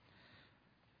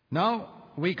 Now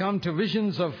we come to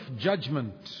visions of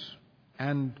judgment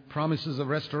and promises of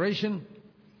restoration.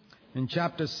 In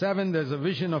chapter 7, there's a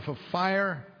vision of a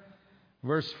fire.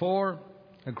 Verse 4,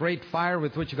 a great fire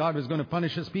with which God was going to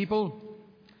punish His people.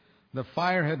 The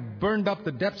fire had burned up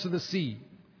the depths of the sea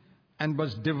and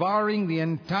was devouring the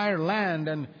entire land.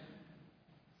 And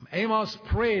Amos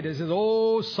prayed. He says,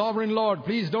 Oh, sovereign Lord,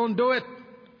 please don't do it.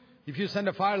 If you send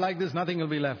a fire like this, nothing will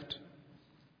be left.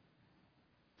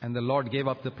 And the Lord gave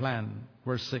up the plan.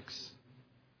 Verse 6.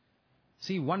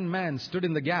 See, one man stood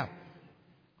in the gap.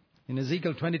 In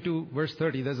Ezekiel 22, verse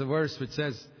 30, there's a verse which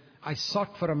says, I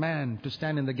sought for a man to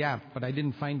stand in the gap, but I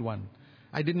didn't find one.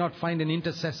 I did not find an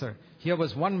intercessor. Here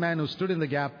was one man who stood in the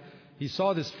gap. He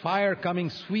saw this fire coming,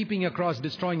 sweeping across,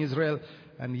 destroying Israel.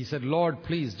 And he said, Lord,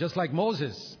 please, just like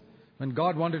Moses, when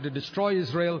God wanted to destroy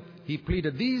Israel, he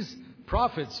pleaded. These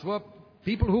prophets were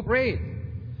people who prayed.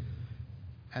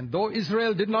 And though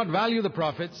Israel did not value the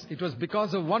prophets, it was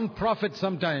because of one prophet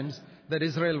sometimes that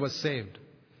Israel was saved.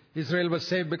 Israel was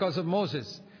saved because of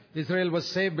Moses. Israel was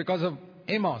saved because of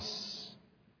Amos.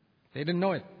 They didn't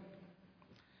know it.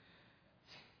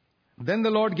 Then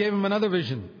the Lord gave him another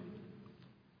vision.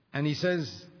 And he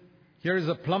says, here is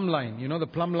a plumb line. You know the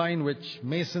plumb line which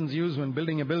masons use when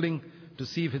building a building to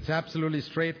see if it's absolutely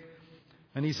straight.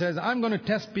 And he says, I'm going to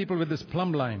test people with this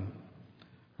plumb line.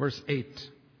 Verse 8.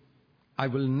 I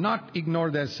will not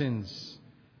ignore their sins,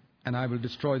 and I will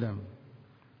destroy them.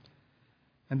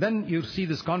 And then you see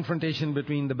this confrontation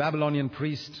between the Babylonian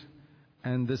priest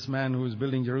and this man who is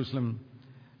building Jerusalem,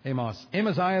 Amos.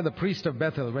 Amaziah, the priest of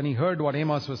Bethel, when he heard what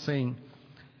Amos was saying,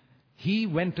 he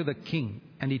went to the king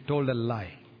and he told a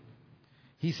lie.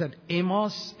 He said,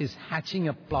 Amos is hatching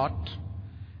a plot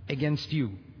against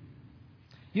you.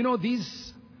 You know,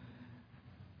 these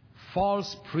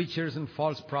false preachers and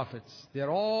false prophets, they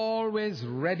are always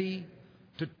ready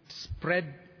to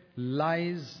spread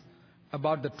lies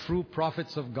about the true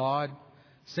prophets of God,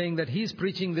 saying that he's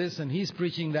preaching this and he's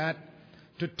preaching that,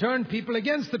 to turn people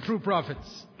against the true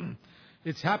prophets.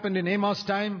 It's happened in Amos'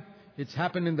 time. It's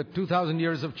happened in the 2,000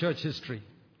 years of church history.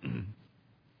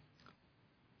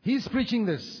 He's preaching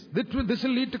this. This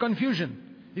will lead to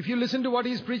confusion. If you listen to what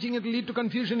he's preaching, it will lead to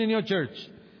confusion in your church.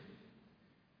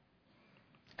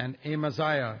 And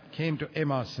Amaziah came to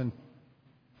Amos in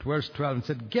verse 12 and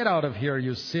said, get out of here,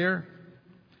 you seer.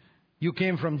 You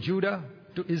came from Judah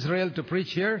to Israel to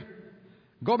preach here.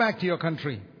 Go back to your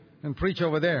country and preach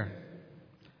over there.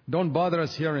 Don't bother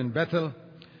us here in Bethel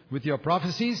with your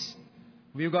prophecies.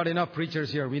 We've got enough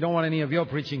preachers here. We don't want any of your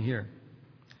preaching here.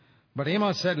 But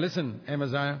Amos said, listen,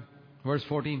 Amaziah, verse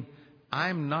 14,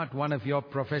 I'm not one of your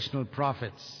professional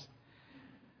prophets.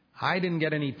 I didn't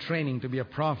get any training to be a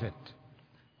prophet.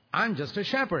 I'm just a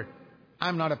shepherd.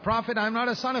 I'm not a prophet. I'm not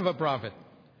a son of a prophet.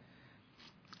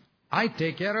 I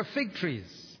take care of fig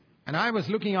trees. And I was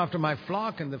looking after my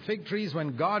flock and the fig trees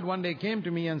when God one day came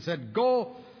to me and said,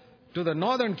 go to the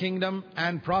northern kingdom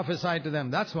and prophesy to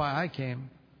them. That's why I came.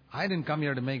 I didn't come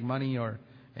here to make money or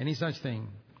any such thing.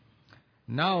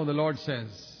 Now the Lord says,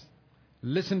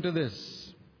 listen to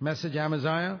this message,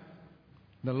 Amaziah.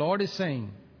 The Lord is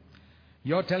saying,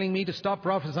 you're telling me to stop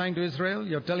prophesying to Israel.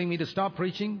 You're telling me to stop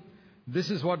preaching. This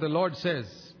is what the Lord says.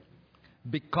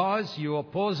 Because you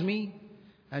oppose me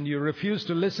and you refuse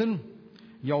to listen,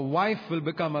 your wife will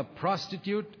become a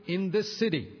prostitute in this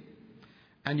city.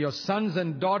 And your sons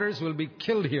and daughters will be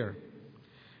killed here.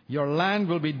 Your land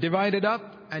will be divided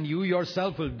up and you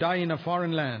yourself will die in a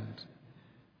foreign land.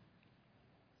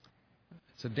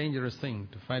 It's a dangerous thing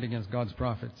to fight against God's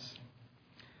prophets.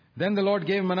 Then the Lord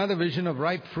gave him another vision of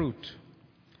ripe fruit.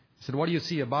 He said, what do you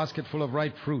see? A basket full of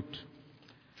ripe fruit.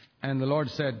 And the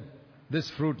Lord said, this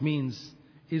fruit means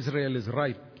Israel is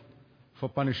ripe for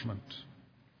punishment.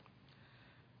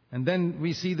 And then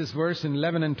we see this verse in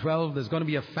 11 and 12. There's going to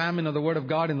be a famine of the Word of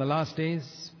God in the last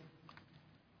days.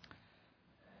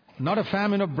 Not a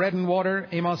famine of bread and water,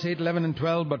 Amos 8, 11 and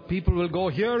 12, but people will go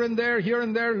here and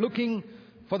there, looking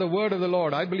for the word of the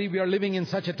Lord. I believe we are living in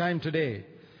such a time today.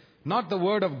 Not the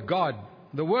word of God.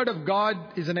 The word of God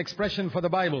is an expression for the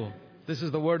Bible. This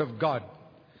is the word of God.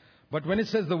 But when it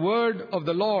says the word of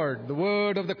the Lord, the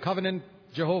word of the covenant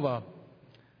Jehovah,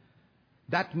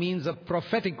 that means a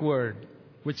prophetic word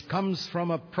which comes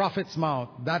from a prophet's mouth.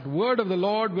 That word of the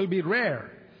Lord will be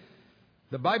rare.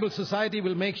 The Bible Society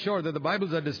will make sure that the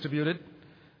Bibles are distributed,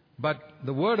 but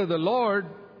the word of the Lord,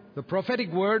 the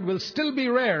prophetic word, will still be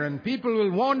rare, and people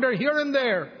will wander here and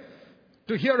there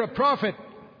to hear a prophet,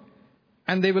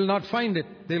 and they will not find it.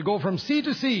 They'll go from sea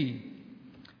to sea,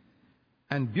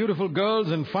 and beautiful girls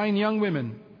and fine young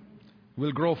women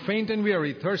will grow faint and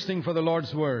weary, thirsting for the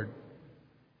Lord's word.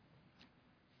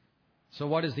 So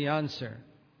what is the answer?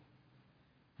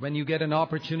 When you get an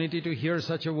opportunity to hear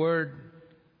such a word,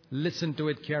 listen to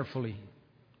it carefully.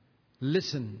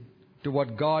 Listen to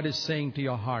what God is saying to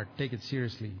your heart. Take it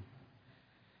seriously.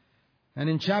 And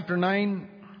in chapter 9,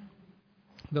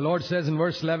 the Lord says in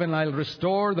verse 11, I'll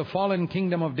restore the fallen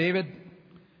kingdom of David.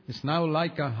 It's now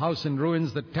like a house in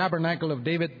ruins, the tabernacle of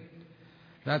David.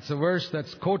 That's a verse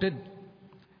that's quoted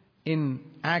in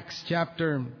Acts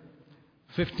chapter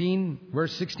 15,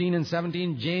 verse 16 and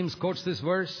 17. James quotes this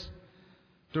verse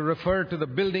to refer to the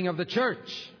building of the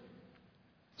church.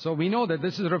 So we know that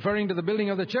this is referring to the building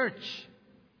of the church,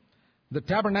 the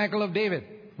tabernacle of David,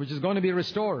 which is going to be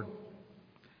restored.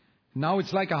 Now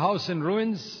it's like a house in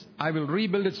ruins. I will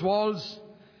rebuild its walls.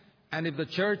 And if the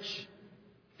church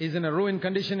is in a ruined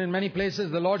condition in many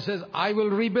places, the Lord says, I will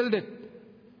rebuild it.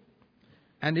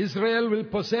 And Israel will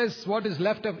possess what is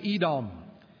left of Edom,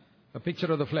 a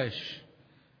picture of the flesh.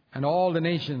 And all the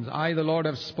nations, I, the Lord,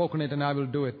 have spoken it, and I will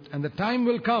do it. And the time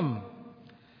will come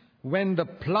when the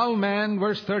plowman,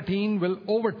 verse 13, will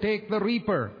overtake the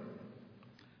reaper.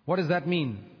 What does that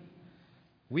mean?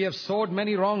 We have sowed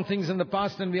many wrong things in the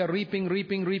past, and we are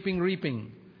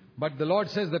reaping. But the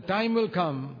Lord says the time will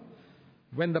come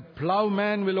when the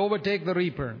plowman will overtake the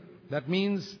reaper. That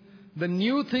means the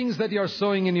new things that you are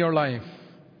sowing in your life,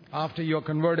 after you are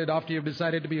converted, after you have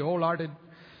decided to be wholehearted,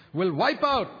 will wipe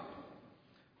out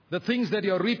the things that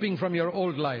you are reaping from your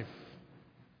old life.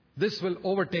 This will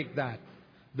overtake that.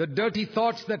 The dirty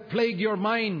thoughts that plague your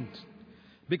mind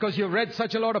because you've read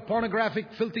such a lot of pornographic,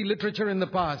 filthy literature in the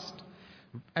past,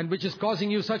 and which is causing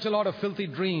you such a lot of filthy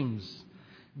dreams.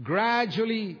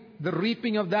 Gradually, the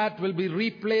reaping of that will be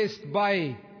replaced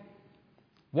by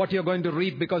what you're going to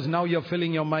reap, because now you're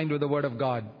filling your mind with the Word of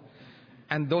God.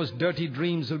 And those dirty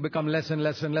dreams will become less and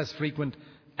less frequent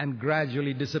and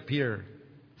gradually disappear.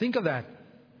 Think of that.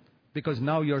 Because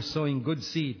now you're sowing good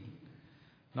seed,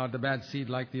 not the bad seed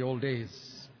like the old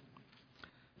days.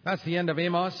 That's the end of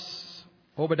Amos.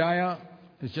 Obadiah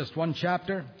is just one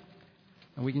chapter,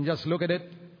 and we can just look at it.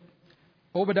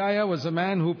 Obadiah was a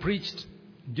man who preached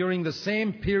during the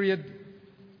same period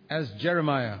as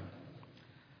Jeremiah.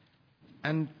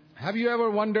 And have you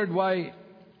ever wondered why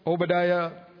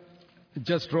Obadiah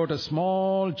just wrote a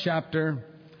small chapter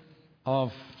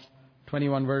of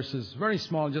 21 verses? Very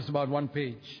small, just about one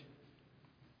page.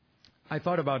 I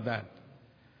thought about that.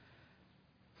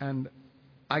 And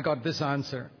I got this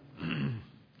answer.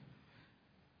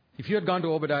 If you had gone to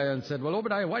Obadiah and said, well,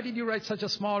 Obadiah, why did you write such a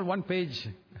small one-page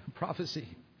prophecy?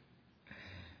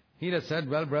 He'd have said,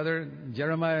 well, brother,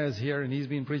 Jeremiah is here and he's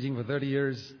been preaching for 30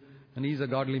 years and he's a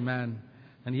godly man.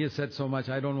 And he has said so much,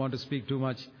 I don't want to speak too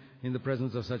much in the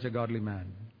presence of such a godly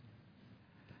man.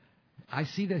 I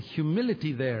see the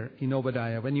humility there in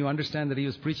Obadiah when you understand that he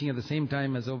was preaching at the same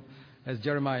time as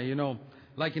Jeremiah. You know,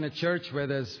 like in a church where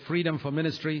there's freedom for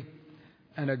ministry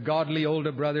and a godly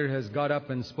older brother has got up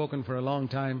and spoken for a long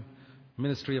time,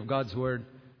 ministry of God's Word,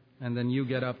 and then you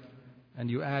get up and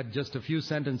you add just a few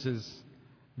sentences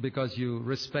because you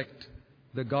respect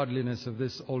the godliness of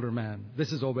this older man.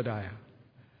 This is Obadiah.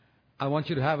 I want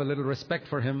you to have a little respect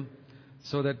for him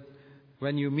so that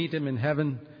when you meet him in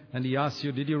heaven and he asks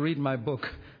you, did you read my book?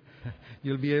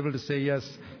 You'll be able to say, yes,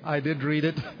 I did read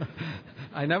it.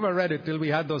 I never read it till we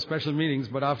had those special meetings,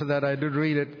 but after that I did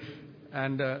read it.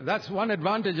 And that's one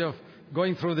advantage of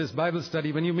going through this Bible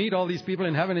study. When you meet all these people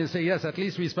in heaven, you say, yes, at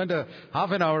least we spent a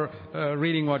half an hour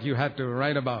reading what you had to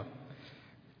write about.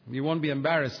 You won't be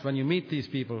embarrassed when you meet these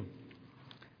people.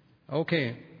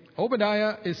 Okay,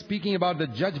 Obadiah is speaking about the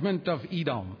judgment of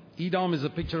Edom. Edom is a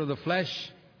picture of the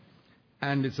flesh,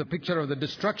 and it's a picture of the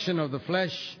destruction of the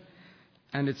flesh.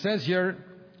 And it says here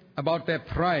about their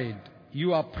pride.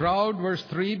 You are proud, verse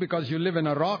 3, because you live in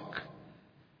a rock,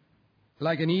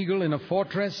 like an eagle in a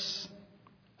fortress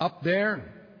up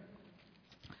there.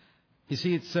 You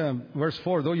see, it's verse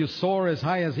 4, though you soar as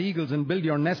high as eagles and build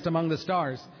your nest among the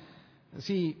stars.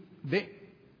 See,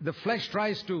 the flesh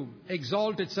tries to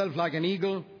exalt itself like an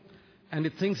eagle, and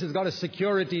it thinks it's got a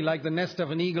security like the nest of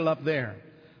an eagle up there.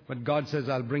 But God says,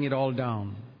 I'll bring it all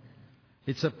down.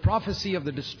 It's a prophecy of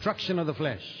the destruction of the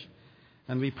flesh.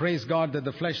 And we praise God that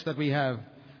the flesh that we have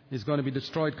is going to be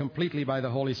destroyed completely by the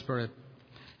Holy Spirit.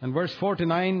 And verse 4 to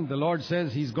 9, the Lord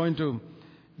says He's going to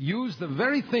use the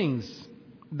very things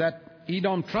that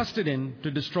Edom trusted in to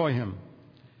destroy him.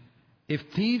 If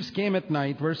thieves came at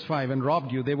night, verse 5, and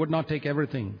robbed you, they would not take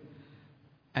everything.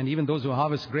 And even those who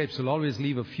harvest grapes will always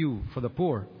leave a few for the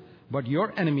poor. But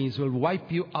your enemies will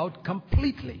wipe you out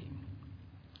completely.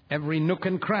 Every nook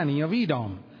and cranny of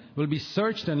Edom will be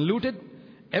searched and looted.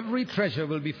 Every treasure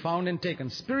will be found and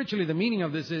taken. Spiritually, the meaning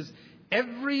of this is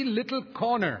every little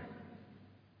corner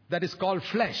that is called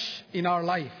flesh in our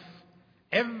life,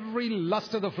 every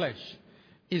lust of the flesh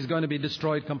is going to be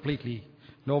destroyed completely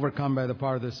and overcome by the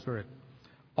power of the Spirit.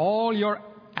 All your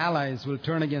allies will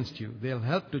turn against you. They'll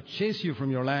help to chase you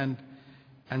from your land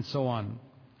and so on.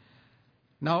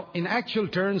 Now, in actual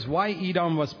terms, why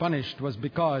Edom was punished was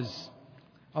because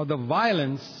of the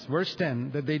violence, verse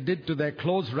 10, that they did to their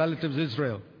close relatives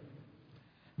Israel.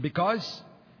 Because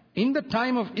in the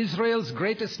time of Israel's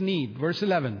greatest need, verse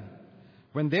 11,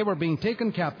 when they were being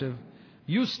taken captive,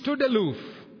 you stood aloof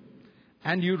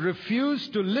and you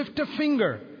refused to lift a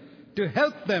finger to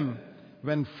help them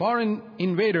when foreign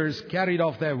invaders carried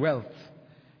off their wealth.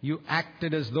 You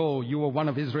acted as though you were one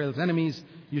of Israel's enemies.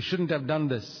 You shouldn't have done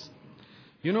this.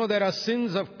 You know, there are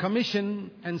sins of commission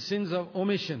and sins of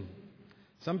omission.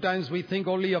 Sometimes we think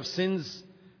only of sins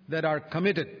that are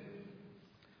committed.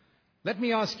 Let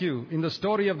me ask you, in the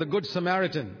story of the Good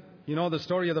Samaritan, you know the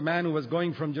story of the man who was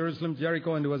going from Jerusalem to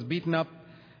Jericho and who was beaten up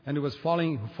and who was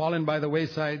fallen by the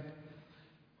wayside.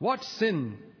 What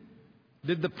sin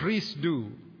did the priest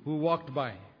do who walked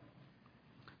by?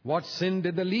 What sin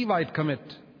did the Levite commit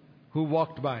who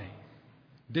walked by?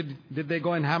 Did they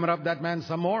go and hammer up that man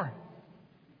some more?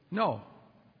 No.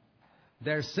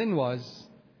 Their sin was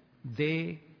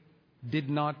they did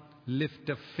not lift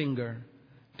a finger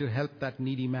to help that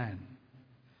needy man.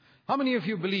 How many of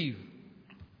you believe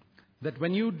that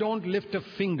when you don't lift a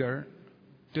finger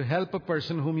to help a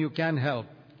person whom you can help,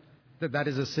 that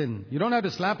is a sin? You don't have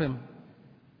to slap him.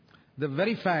 The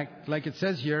very fact, like it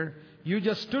says here, you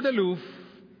just stood aloof,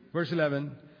 verse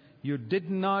 11, you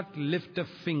did not lift a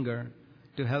finger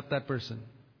to help that person.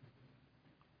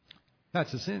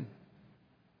 That's a sin.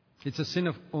 It's a sin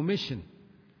of omission.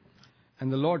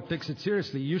 And the Lord takes it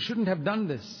seriously. You shouldn't have done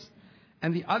this.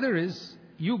 And the other is,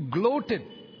 you gloated.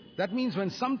 That means when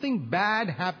something bad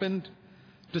happened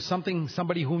to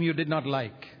somebody whom you did not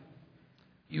like,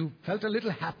 you felt a little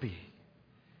happy.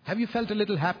 Have you felt a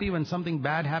little happy when something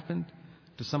bad happened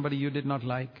to somebody you did not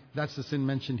like? That's the sin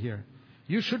mentioned here.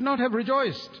 You should not have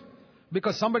rejoiced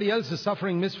because somebody else is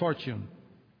suffering misfortune.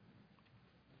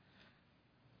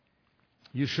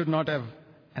 You should not have,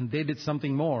 and they did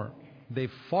something more. They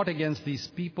fought against these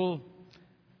people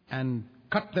and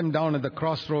cut them down at the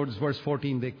crossroads, verse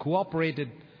 14. They cooperated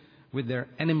with their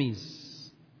enemies.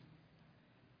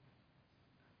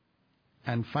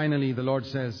 And finally, the Lord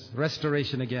says,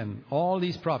 restoration again. All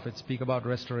these prophets speak about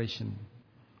restoration.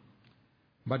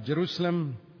 But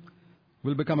Jerusalem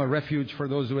will become a refuge for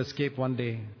those who escape one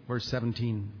day, verse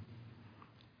 17.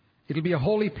 It will be a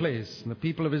holy place, and the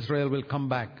people of Israel will come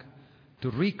back to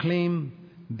reclaim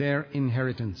their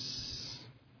inheritance.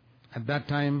 At that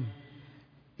time,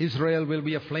 Israel will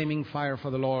be a flaming fire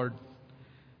for the Lord,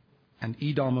 and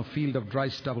Edom a field of dry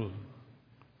stubble.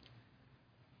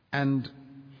 And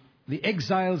the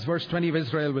exiles, verse 20 of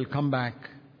Israel, will come back,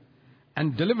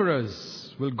 and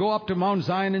deliverers will go up to Mount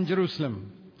Zion in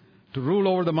Jerusalem to rule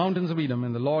over the mountains of Edom,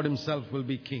 and the Lord Himself will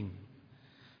be king.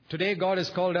 Today, God has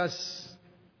called us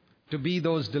to be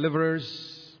those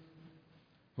deliverers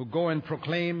who go and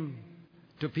proclaim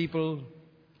to people,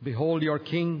 behold your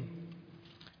king.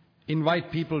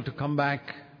 Invite people to come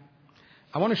back.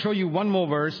 I want to show you one more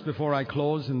verse before I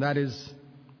close, and that is,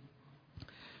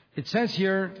 it says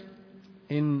here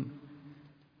in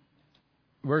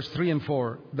verse 3 and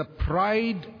 4, the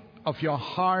pride of your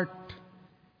heart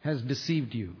has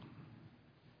deceived you.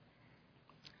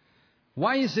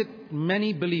 Why is it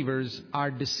many believers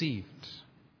are deceived?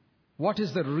 What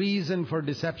is the reason for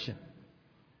deception?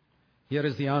 Here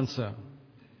is the answer.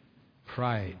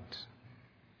 Pride.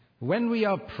 When we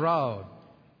are proud,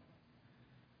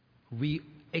 we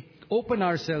open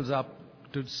ourselves up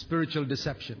to spiritual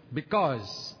deception,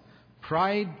 because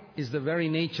pride is the very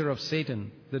nature of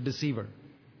Satan, the deceiver.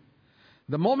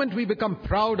 The moment we become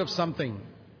proud of something,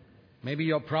 Maybe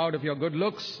you're proud of your good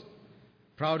looks,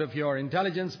 proud of your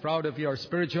intelligence, proud of your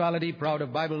spirituality, proud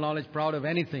of Bible knowledge, proud of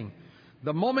anything.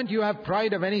 The moment you have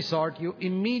pride of any sort, you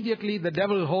immediately, the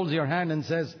devil holds your hand and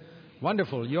says,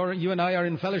 wonderful, you and I are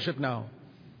in fellowship now.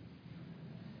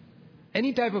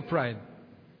 Any type of pride.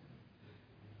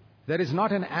 There is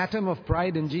not an atom of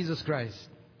pride in Jesus Christ.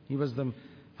 He was the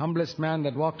humblest man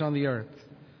that walked on the earth.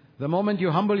 The moment you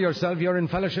humble yourself, you're in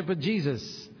fellowship with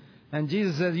Jesus. And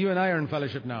Jesus says, you and I are in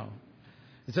fellowship now.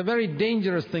 It's a very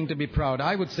dangerous thing to be proud.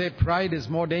 I would say pride is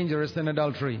more dangerous than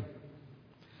adultery.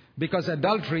 Because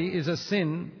adultery is a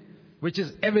sin which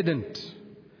is evident.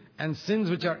 And sins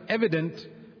which are evident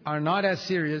are not as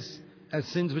serious as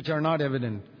sins which are not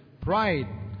evident. Pride.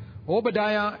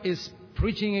 Obadiah is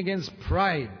preaching against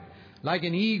pride. Like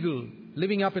an eagle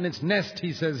living up in its nest,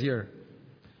 he says here.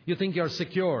 You think you're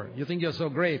secure. You think you're so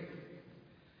great.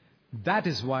 That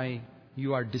is why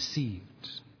you are deceived.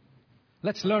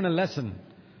 Let's learn a lesson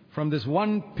from this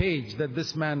one page that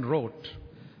this man wrote.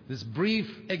 This brief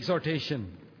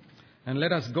exhortation. And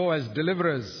let us go as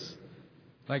deliverers,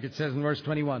 like it says in verse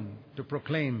 21, to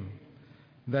proclaim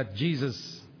that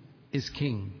Jesus is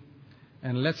King.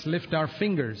 And let's lift our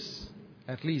fingers,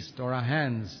 at least, or our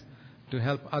hands, to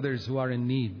help others who are in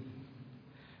need.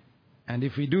 And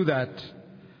if we do that,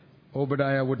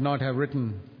 Obadiah would not have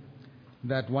written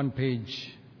that one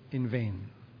page in vain.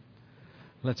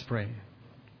 Let's pray.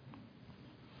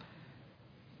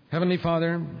 Heavenly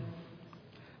Father,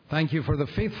 thank you for the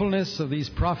faithfulness of these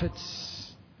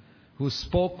prophets who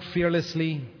spoke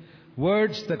fearlessly,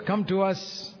 words that come to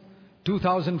us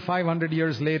 2,500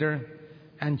 years later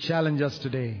and challenge us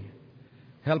today.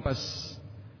 Help us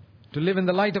to live in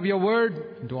the light of your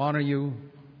word and to honor you.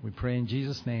 We pray in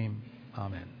Jesus' name.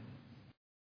 Amen.